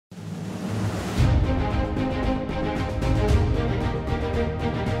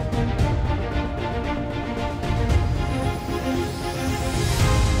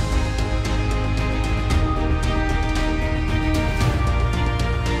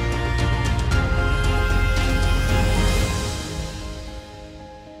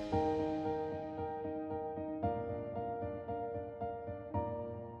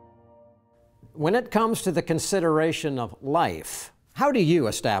When it comes to the consideration of life, how do you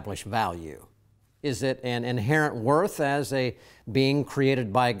establish value? Is it an inherent worth as a being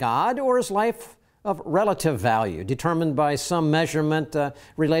created by God, or is life of relative value, determined by some measurement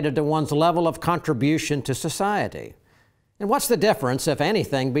related to one's level of contribution to society? And what's the difference, if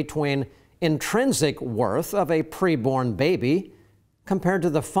anything, between intrinsic worth of a preborn baby compared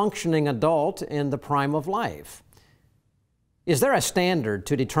to the functioning adult in the prime of life? Is there a standard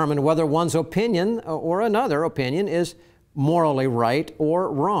to determine whether one's opinion or another opinion is morally right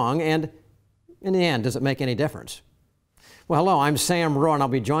or wrong? And in the end, does it make any difference? Well, hello, I'm Sam Rohr, and I'll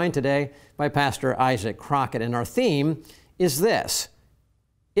be joined today by Pastor Isaac Crockett. And our theme is this: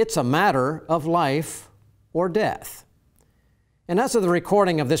 it's a matter of life or death. And as of the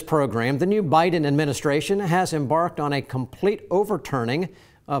recording of this program, the new Biden administration has embarked on a complete overturning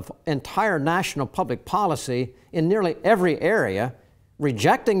of entire national public policy in nearly every area,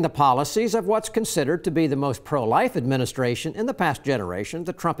 rejecting the policies of what's considered to be the most pro-life administration in the past generation,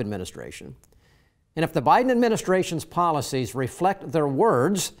 the Trump administration. And if the Biden administration's policies reflect their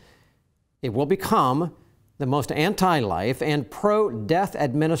words, it will become the most anti-life and pro-death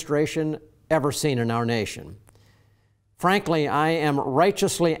administration ever seen in our nation. Frankly, I am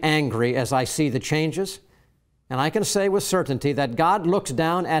righteously angry as I see the changes, and I can say with certainty that God looks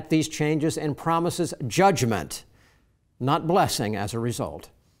down at these changes and promises judgment, not blessing as a result.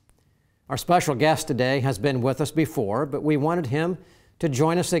 Our special guest today has been with us before, but we wanted him to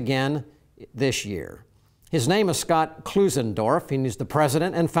join us again this year. His name is Scott Klusendorf, and he's the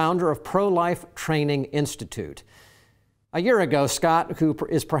president and founder of Pro-Life Training Institute. A year ago, Scott, who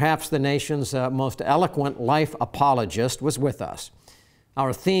is perhaps the nation's most eloquent life apologist, was with us.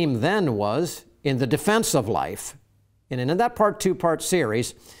 Our theme then was In the Defense of Life. And in that two-part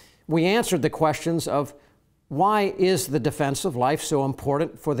series, we answered the questions of why is the defense of life so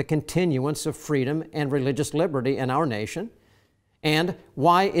important for the continuance of freedom and religious liberty in our nation? And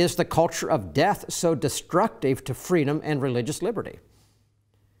why is the culture of death so destructive to freedom and religious liberty?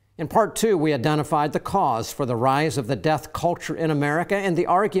 In part two, we identified the cause for the rise of the death culture in America and the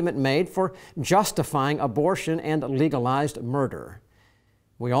argument made for justifying abortion and legalized murder.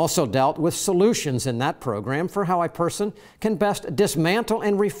 We also dealt with solutions in that program for how a person can best dismantle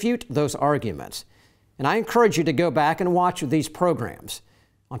and refute those arguments. And I encourage you to go back and watch these programs.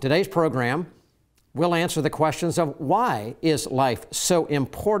 On today's program, we'll answer the questions of why is life so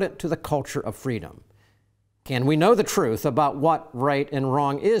important to the culture of freedom? Can we know the truth about what right and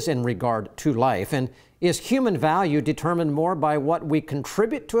wrong is in regard to life? And is human value determined more by what we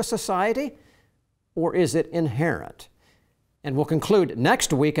contribute to a society, or is it inherent? And we'll conclude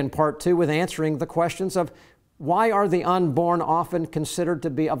next week in part two with answering the questions of why are the unborn often considered to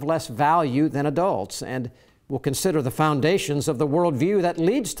be of less value than adults? And we'll consider the foundations of the worldview that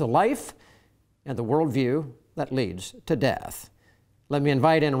leads to life and the worldview that leads to death. Let me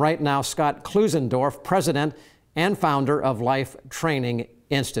invite in right now Scott Klusendorf, president and founder of Life Training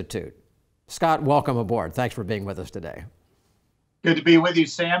Institute. Scott, welcome aboard. Thanks for being with us today. Good to be with you,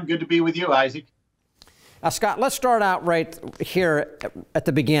 Sam. Good to be with you, Isaac. Scott, let's start out right here at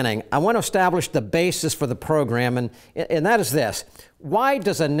the beginning. I want to establish the basis for the program, and that is this. Why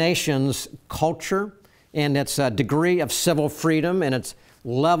does a nation's culture and its degree of civil freedom and its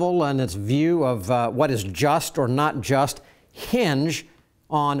level and its view of what is just or not just hinge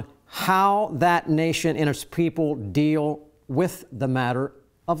on how that nation and its people deal with the matter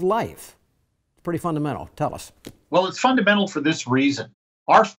of life? It's pretty fundamental. Tell us. Well, it's fundamental for this reason.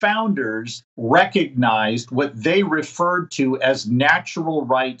 Our founders recognized what they referred to as natural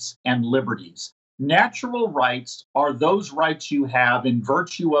rights and liberties. Natural rights are those rights you have in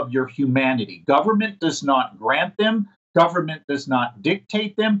virtue of your humanity. Government does not grant them. Government does not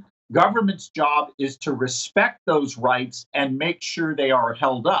dictate them. Government's job is to respect those rights and make sure they are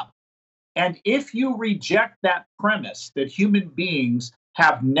held up. And if you reject that premise that human beings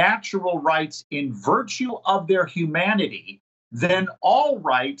have natural rights in virtue of their humanity, then all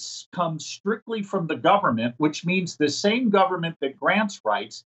rights come strictly from the government, which means the same government that grants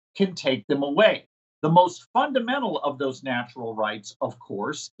rights can take them away. The most fundamental of those natural rights, of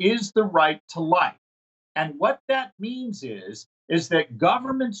course, is the right to life. And what that means is that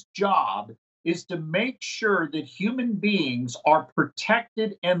government's job is to make sure that human beings are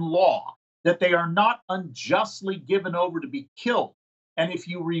protected in law, that they are not unjustly given over to be killed. And if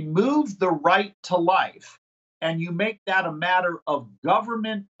you remove the right to life and you make that a matter of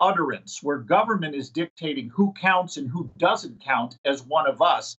government utterance, where government is dictating who counts and who doesn't count as one of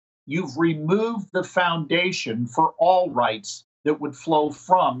us, you've removed the foundation for all rights that would flow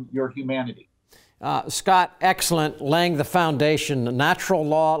from your humanity. Scott, excellent, laying the foundation. Natural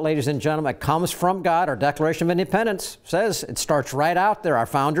law, ladies and gentlemen, it comes from God. Our Declaration of Independence says it starts right out there. Our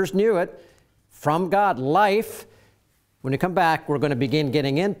founders knew it. From God, life. When you come back, we're going to begin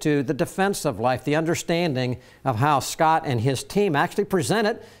getting into the defense of life, the understanding of how Scott and his team actually present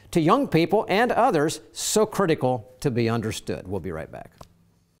it to young people and others, so critical to be understood. We'll be right back.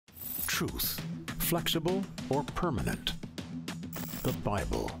 Truth, flexible or permanent? The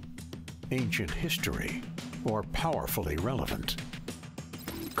Bible, ancient history, or powerfully relevant?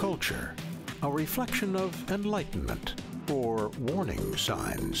 Culture, a reflection of enlightenment or warning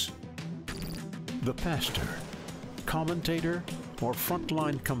signs? The pastor, commentator, or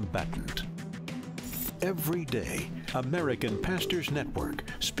frontline combatant? Every day, American Pastors Network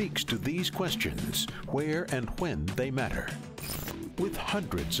speaks to these questions where and when they matter. With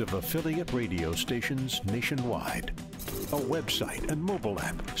hundreds of affiliate radio stations nationwide, a website and mobile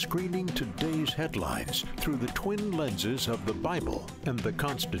app screening today's headlines through the twin lenses of the Bible and the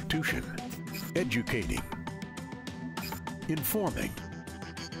Constitution, educating, informing,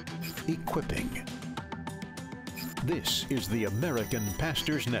 equipping. This is the American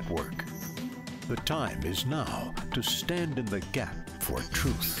Pastors Network. The time is now to stand in the gap for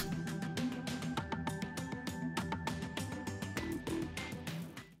truth.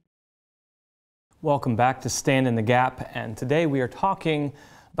 Welcome back to Stand in the Gap, and today we are talking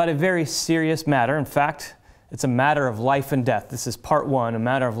about a very serious matter. In fact, it's a matter of life and death. This is part one, a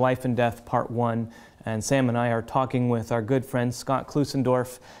matter of life and death, part one. And Sam and I are talking with our good friend Scott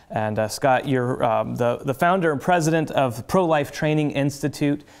Klusendorf. And Scott, you're the founder and president of Pro-Life Training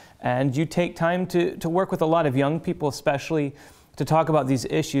Institute, and you take time to work with a lot of young people, especially to talk about these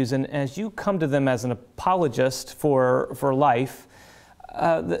issues. And as you come to them as an apologist for life,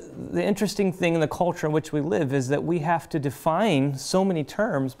 the interesting thing in the culture in which we live is that we have to define so many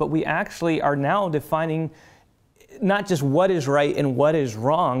terms, but we actually are now defining not just what is right and what is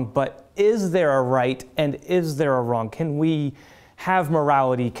wrong, but is there a right and is there a wrong? Can we have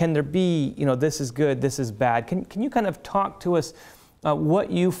morality? Can there be, this is good, this is bad? Can you kind of talk to us what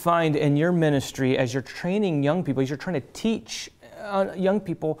you find in your ministry as you're training young people, as you're trying to teach young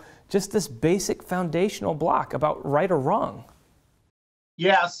people just this basic foundational block about right or wrong?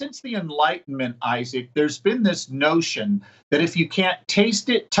 Yeah, since the Enlightenment, Isaac, there's been this notion that if you can't taste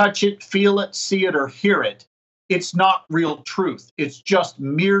it, touch it, feel it, see it, or hear it, it's not real truth. It's just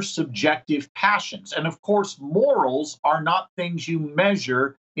mere subjective passions. And of course, morals are not things you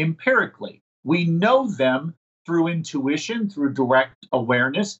measure empirically. We know them through intuition, through direct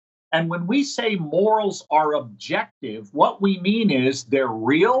awareness. And when we say morals are objective, what we mean is they're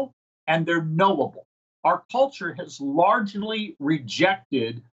real and they're knowable. Our culture has largely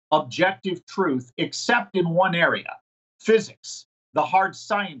rejected objective truth, except in one area, physics, the hard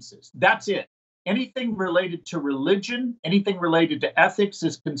sciences. That's it. Anything related to religion, anything related to ethics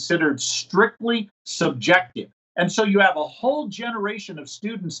is considered strictly subjective. And so you have a whole generation of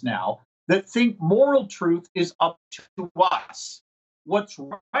students now that think moral truth is up to us. What's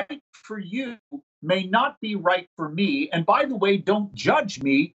right for you may not be right for me. And by the way, don't judge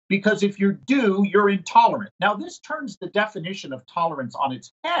me, because if you do, you're intolerant. Now, this turns the definition of tolerance on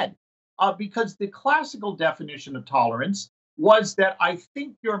its head, because the classical definition of tolerance was that I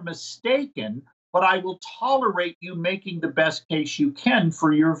think you're mistaken, but I will tolerate you making the best case you can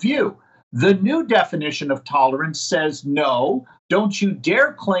for your view. The new definition of tolerance says, no, don't you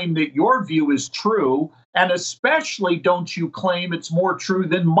dare claim that your view is true, and especially don't you claim it's more true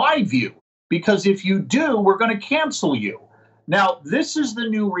than my view, because if you do, we're going to cancel you. Now, this is the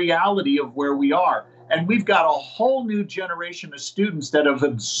new reality of where we are, and we've got a whole new generation of students that have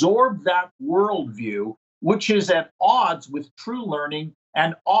absorbed that worldview, which is at odds with true learning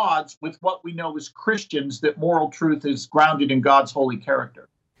and odds with what we know as Christians, that moral truth is grounded in God's holy character.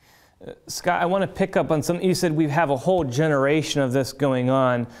 Scott, I want to pick up on something you said. We have a whole generation of this going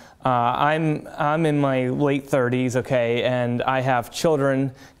on. I'm in my late 30s, okay, and I have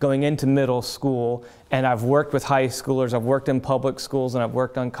children going into middle school, and I've worked with high schoolers, I've worked in public schools, and I've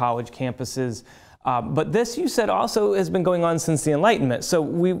worked on college campuses. But this, you said, also has been going on since the Enlightenment. So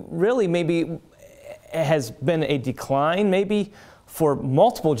we really maybe has been a decline, maybe for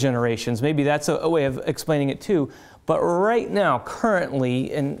multiple generations. Maybe that's a way of explaining it too. But right now,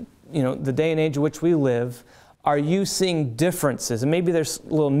 currently, in the day and age in which we live, are you seeing differences? And maybe there's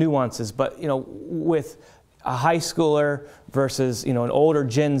little nuances, but with a high schooler versus an older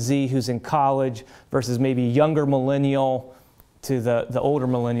Gen Z who's in college versus maybe younger millennial to the older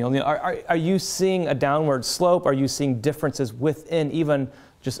millennial, are you seeing a downward slope? Are you seeing differences within even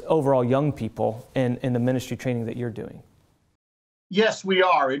just overall young people in the ministry training that you're doing? Yes, we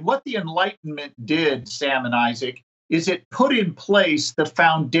are. And what the Enlightenment did, Sam and Isaac, is it put in place the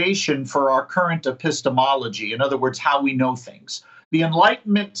foundation for our current epistemology. In other words, how we know things. The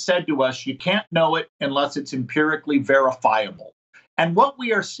Enlightenment said to us, you can't know it unless it's empirically verifiable. And what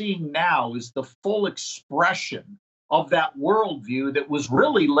we are seeing now is the full expression of that worldview that was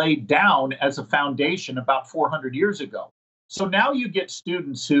really laid down as a foundation about 400 years ago. So now you get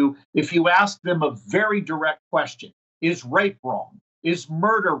students who, if you ask them a very direct question, is rape wrong? Is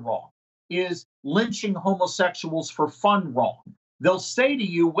murder wrong? Is lynching homosexuals for fun wrong? They'll say to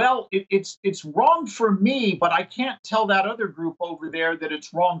you, well, it's wrong for me, but I can't tell that other group over there that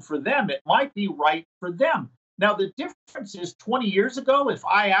it's wrong for them. It might be right for them. Now, the difference is 20 years ago, if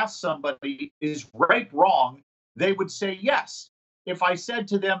I asked somebody, is rape wrong? They would say yes. If I said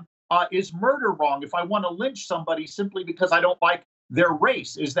to them, is murder wrong? If I want to lynch somebody simply because I don't like their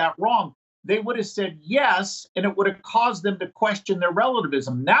race, is that wrong? They would have said yes, and it would have caused them to question their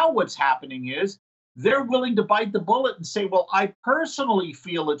relativism. Now what's happening is they're willing to bite the bullet and say, well, I personally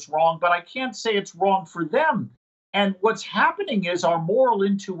feel it's wrong, but I can't say it's wrong for them. And what's happening is our moral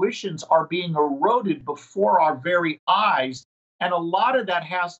intuitions are being eroded before our very eyes. And a lot of that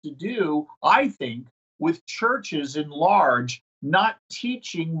has to do, I think, with churches in large not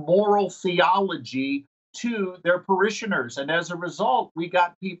teaching moral theology to their parishioners. And as a result, we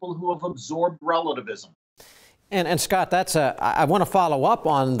got people who have absorbed relativism. And Scott, I want to follow up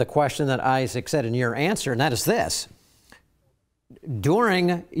on the question that Isaac said in your answer, and that is this.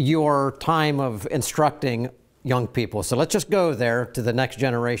 During your time of instructing young people, so let's just go there to the next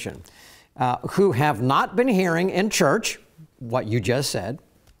generation, who have not been hearing in church what you just said,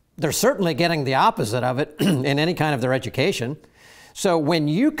 they're certainly getting the opposite of it in any kind of their education. So when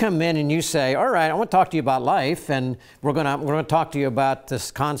you come in and you say, all right, I want to talk to you about life, and we're going to talk to you about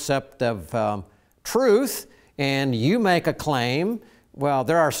this concept of truth, and you make a claim, well,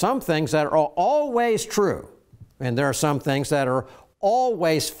 there are some things that are always true, and there are some things that are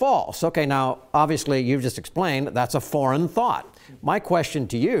always false. Okay, now, obviously, you've just explained that's a foreign thought. My question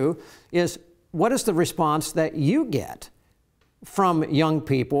to you is, what is the response that you get from young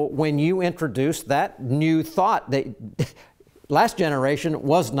people when you introduce that new thought that last generation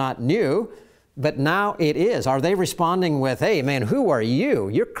was not new, but now it is? Are they responding with, hey, man, who are you?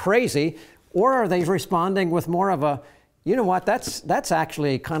 You're crazy. Or are they responding with more of a, you know what, that's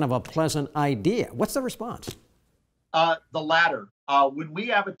actually kind of a pleasant idea? What's the response? The latter. When we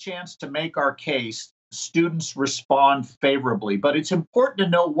have a chance to make our case, students respond favorably. But it's important to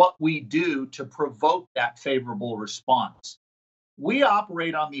know what we do to provoke that favorable response. We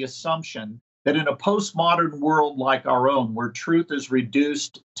operate on the assumption that in a postmodern world like our own, where truth is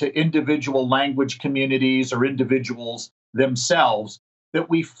reduced to individual language communities or individuals themselves, that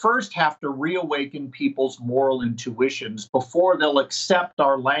we first have to reawaken people's moral intuitions before they'll accept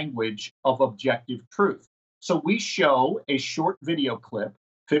our language of objective truth. So we show a short video clip,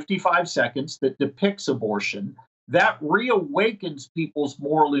 55 seconds, that depicts abortion. That reawakens people's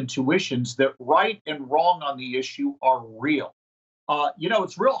moral intuitions that right and wrong on the issue are real.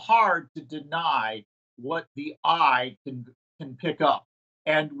 It's real hard to deny what the eye can pick up.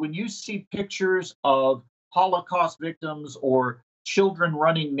 And when you see pictures of Holocaust victims or children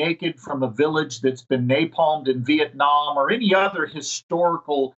running naked from a village that's been napalmed in Vietnam or any other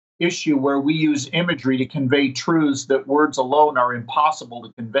historical issue where we use imagery to convey truths that words alone are impossible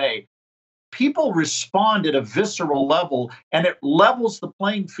to convey, people respond at a visceral level, and it levels the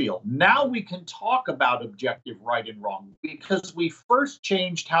playing field. Now we can talk about objective right and wrong because we first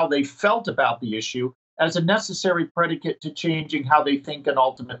changed how they felt about the issue as a necessary predicate to changing how they think and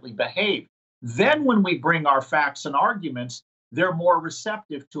ultimately behave. Then when we bring our facts and arguments, they're more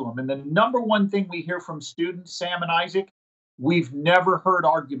receptive to them. And the number one thing we hear from students, Sam and Isaac, we've never heard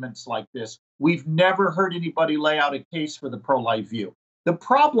arguments like this. We've never heard anybody lay out a case for the pro-life view. The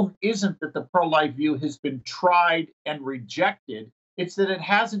problem isn't that the pro-life view has been tried and rejected. It's that it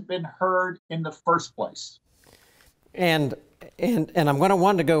hasn't been heard in the first place. And I'm going to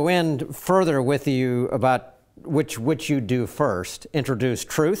want to go in further with you about which you do first, introduce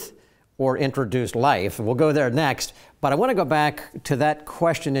truth or introduce life. We'll go there next. But I want to go back to that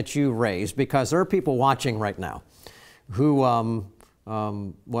question that you raised, because there are people watching right now who,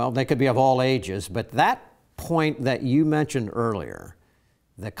 well, they could be of all ages, but that point that you mentioned earlier,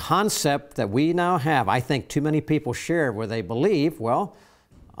 the concept that we now have, I think too many people share, where they believe, well,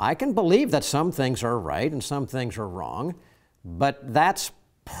 I can believe that some things are right and some things are wrong, but that's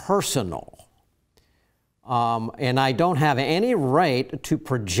personal. And I don't have any right to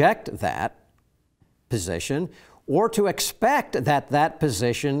project that position or to expect that that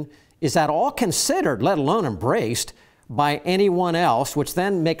position is at all considered, let alone embraced, by anyone else, which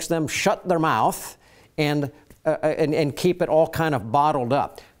then makes them shut their mouth and keep it all kind of bottled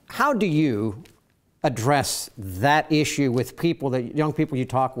up. How do you address that issue with people, that young people you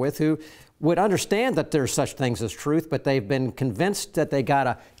talk with, who would understand that there's such things as truth, but they've been convinced that they got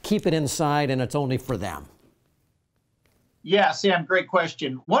to keep it inside and it's only for them? Yeah, Sam, great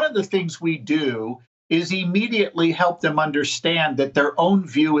question. One of the things we do is immediately help them understand that their own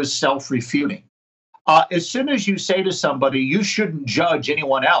view is self-refuting. As soon as you say to somebody, you shouldn't judge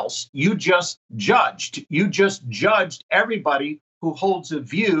anyone else, you just judged. You just judged everybody who holds a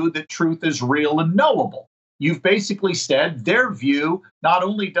view that truth is real and knowable. You've basically said their view not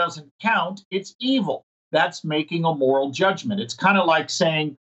only doesn't count, it's evil. That's making a moral judgment. It's kind of like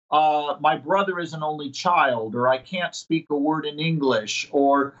saying, my brother is an only child, or I can't speak a word in English,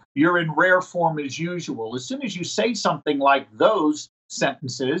 or you're in rare form as usual. As soon as you say something like those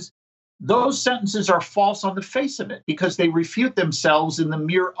sentences are false on the face of it because they refute themselves in the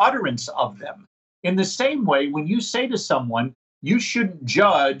mere utterance of them. In the same way, when you say to someone, you shouldn't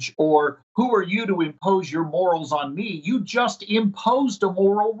judge, or who are you to impose your morals on me? You just imposed a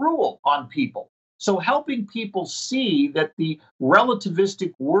moral rule on people. So helping people see that the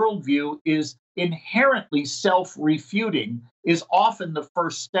relativistic worldview is inherently self-refuting is often the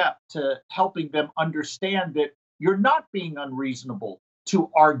first step to helping them understand that you're not being unreasonable to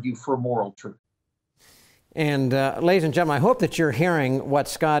argue for moral truth. And ladies and gentlemen, I hope that you're hearing what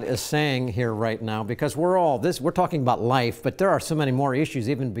Scott is saying here right now, because we're talking about life, but there are so many more issues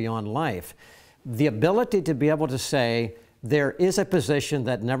even beyond life. The ability to be able to say there is a position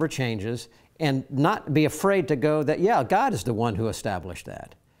that never changes and not be afraid to go that, yeah, God is the one who established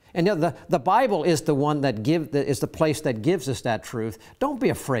that. And you know, the Bible is the one that is the place that gives us that truth. Don't be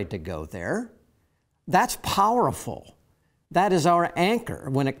afraid to go there. That's powerful. That is our anchor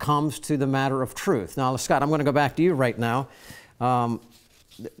when it comes to the matter of truth. Now, Scott, I'm going to go back to you right now, and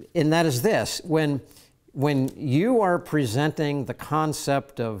that is this. When you are presenting the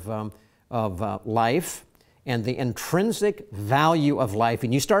concept of life and the intrinsic value of life,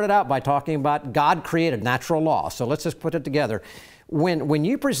 and you started out by talking about God created natural law, so let's just put it together. When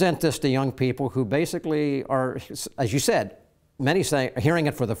you present this to young people who basically are, as you said, many say, hearing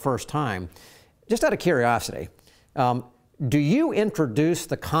it for the first time, just out of curiosity, do you introduce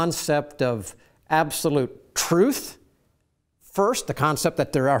the concept of absolute truth first, the concept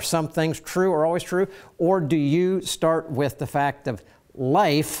that there are some things true or always true, or do you start with the fact of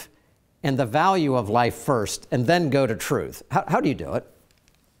life and the value of life first and then go to truth? How do you do it?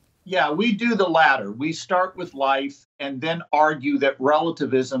 Yeah, we do the latter. We start with life and then argue that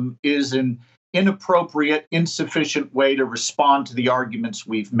relativism is an inappropriate, insufficient way to respond to the arguments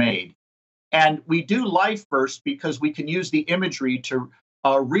we've made. And we do life first because we can use the imagery to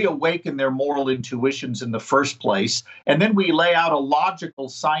reawaken their moral intuitions in the first place. And then we lay out a logical,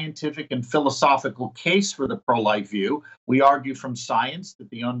 scientific, and philosophical case for the pro-life view. We argue from science that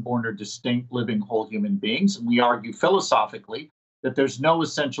the unborn are distinct, living, whole human beings. And we argue philosophically that there's no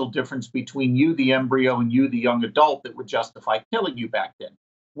essential difference between you, the embryo, and you, the young adult, that would justify killing you back then.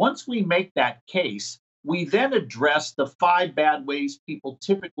 Once we make that case, we then address the 5 bad ways people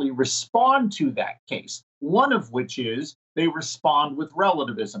typically respond to that case, one of which is they respond with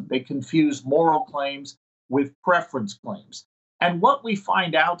relativism. They confuse moral claims with preference claims. And what we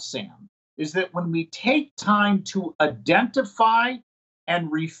find out, Sam, is that when we take time to identify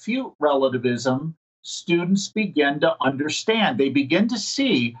and refute relativism, students begin to understand. They begin to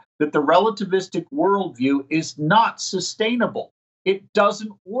see that the relativistic worldview is not sustainable. It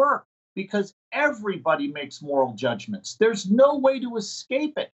doesn't work, because everybody makes moral judgments. There's no way to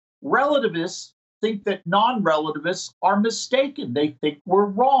escape it. Relativists think that non-relativists are mistaken. They think we're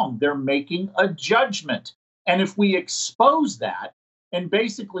wrong. They're making a judgment. And if we expose that and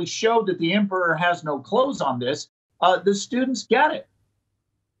basically show that the emperor has no clothes on this, the students get it.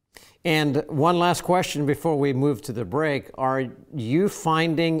 And one last question before we move to the break. Are you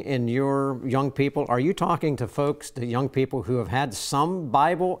finding in your young people, are you talking to folks, to young people who have had some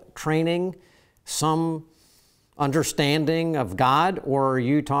Bible training, some understanding of God, or are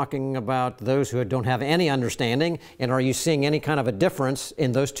you talking about those who don't have any understanding, and are you seeing any kind of a difference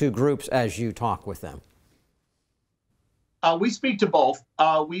in those two groups as you talk with them? We speak to both.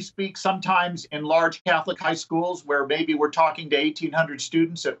 We speak sometimes in large Catholic high schools where maybe we're talking to 1,800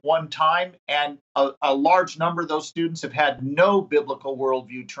 students at one time, and a large number of those students have had no biblical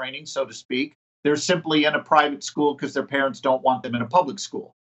worldview training, so to speak. They're simply in a private school because their parents don't want them in a public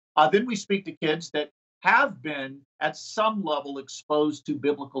school. Then we speak to kids that have been at some level exposed to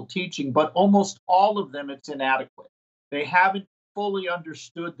biblical teaching, but almost all of them, it's inadequate. They haven't fully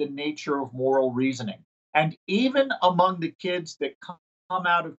understood the nature of moral reasoning. And even among the kids that come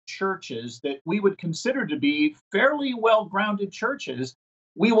out of churches that we would consider to be fairly well grounded churches,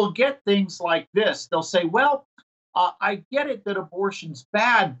 we will get things like this. They'll say, well, I get it that abortion's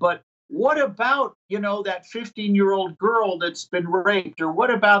bad, but what about, that 15-year-old girl that's been raped? Or what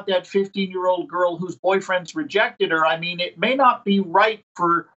about that 15-year-old girl whose boyfriend's rejected her? I mean, it may not be right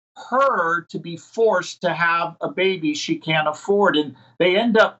for her to be forced to have a baby she can't afford. And they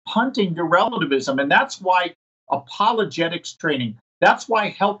end up punting to relativism. And that's why apologetics training, that's why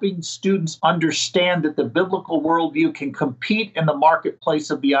helping students understand that the biblical worldview can compete in the marketplace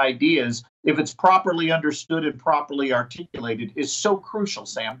of the ideas, if it's properly understood and properly articulated, is so crucial,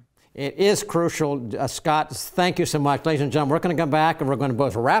 Sam. It is crucial. Scott, thank you so much. Ladies and gentlemen, we're going to come back and we're going to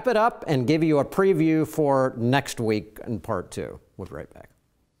both wrap it up and give you a preview for next week in part 2. We'll be right back.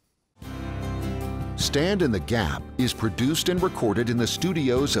 Stand in the Gap is produced and recorded in the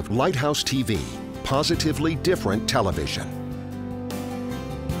studios of Lighthouse TV, positively different television.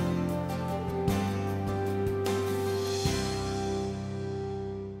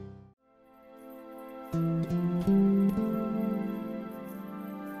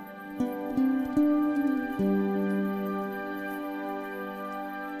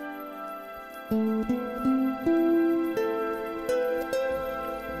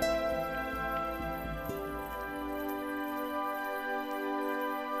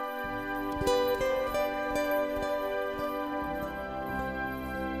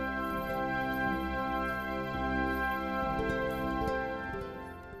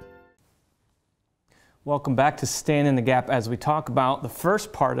 Welcome back to Stand in the Gap as we talk about the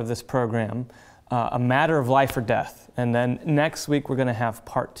first part of this program, a matter of life or death. And then next week we're going to have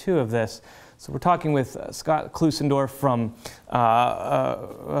part 2 of this. So we're talking with Scott Klusendorf from,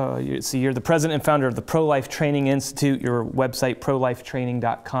 you're the president and founder of the Pro-Life Training Institute, your website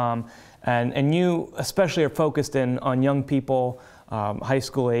prolifetraining.com. And you especially are focused on young people, high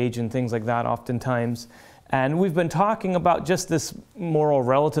school age and things like that oftentimes. And we've been talking about just this moral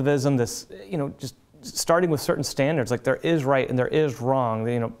relativism, this, just starting with certain standards, like there is right and there is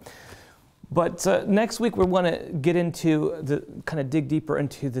wrong, But next week we want to get into dig deeper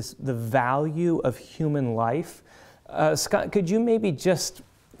into the value of human life. Scott, could you maybe just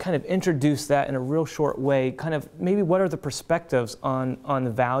kind of introduce that in a real short way? Maybe what are the perspectives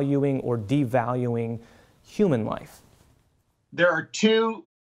on valuing or devaluing human life? There are 2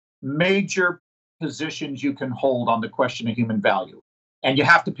 major positions you can hold on the question of human value, and you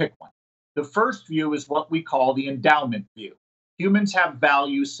have to pick one. The first view is what we call the endowment view. Humans have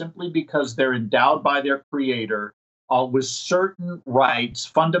value simply because they're endowed by their creator with certain rights,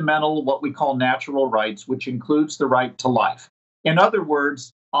 fundamental, what we call natural rights, which includes the right to life. In other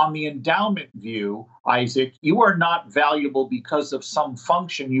words, on the endowment view, Isaac, you are not valuable because of some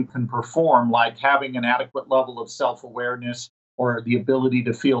function you can perform, like having an adequate level of self-awareness or the ability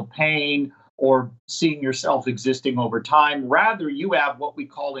to feel pain or seeing yourself existing over time. Rather, you have what we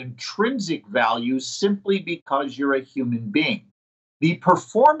call intrinsic value simply because you're a human being. The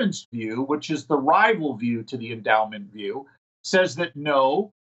performance view, which is the rival view to the endowment view, says that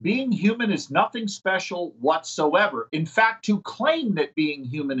no, being human is nothing special whatsoever. In fact, to claim that being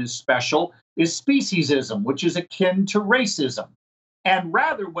human is special is speciesism, which is akin to racism. And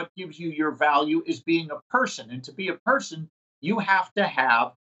rather, what gives you your value is being a person. And to be a person, you have to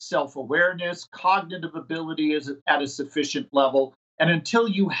have self-awareness, cognitive ability is at a sufficient level. And until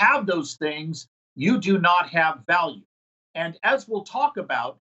you have those things, you do not have value. And as we'll talk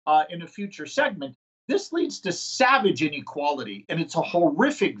about in a future segment, this leads to savage inequality. And it's a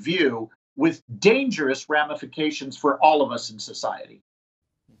horrific view with dangerous ramifications for all of us in society.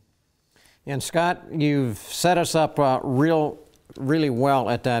 And Scott, you've set us up really well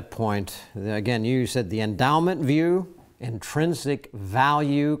at that point. Again, you said the endowment view. Intrinsic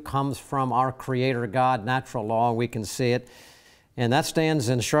value comes from our Creator God, natural law, we can see it. And that stands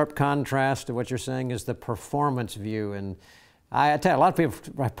in sharp contrast to what you're saying is the performance view. And I tell you, a lot of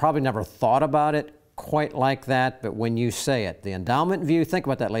people have probably never thought about it quite like that, but when you say it, the endowment view, think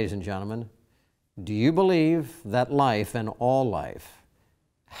about that, ladies and gentlemen. Do you believe that life and all life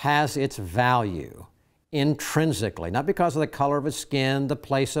has its value intrinsically, not because of the color of its skin, the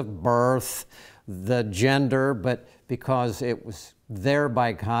place of birth, the gender, but because it was there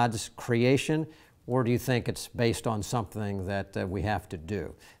by God's creation? Or do you think it's based on something that we have to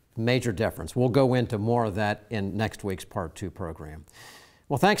do? Major difference. We'll go into more of that in next week's Part 2 program.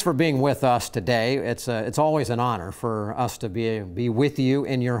 Well, thanks for being with us today. It's always an honor for us to be with you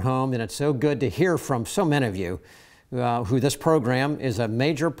in your home, and it's so good to hear from so many of you who this program is a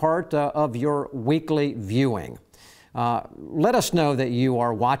major part of your weekly viewing. Let us know that you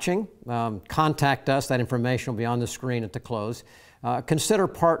are watching. Contact us. That information will be on the screen at the close. Consider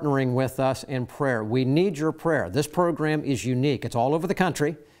partnering with us in prayer. We need your prayer. This program is unique. It's all over the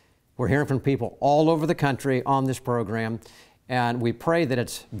country. We're hearing from people all over the country on this program, and we pray that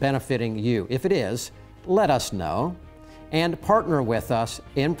it's benefiting you. If it is, let us know. And partner with us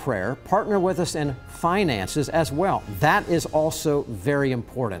in prayer. Partner with us in finances as well. That is also very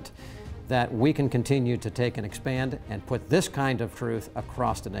important, that we can continue to take and expand and put this kind of truth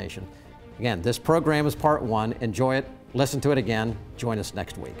across the nation. Again, this program is part one. Enjoy it. Listen to it again. Join us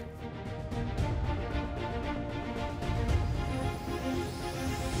next week.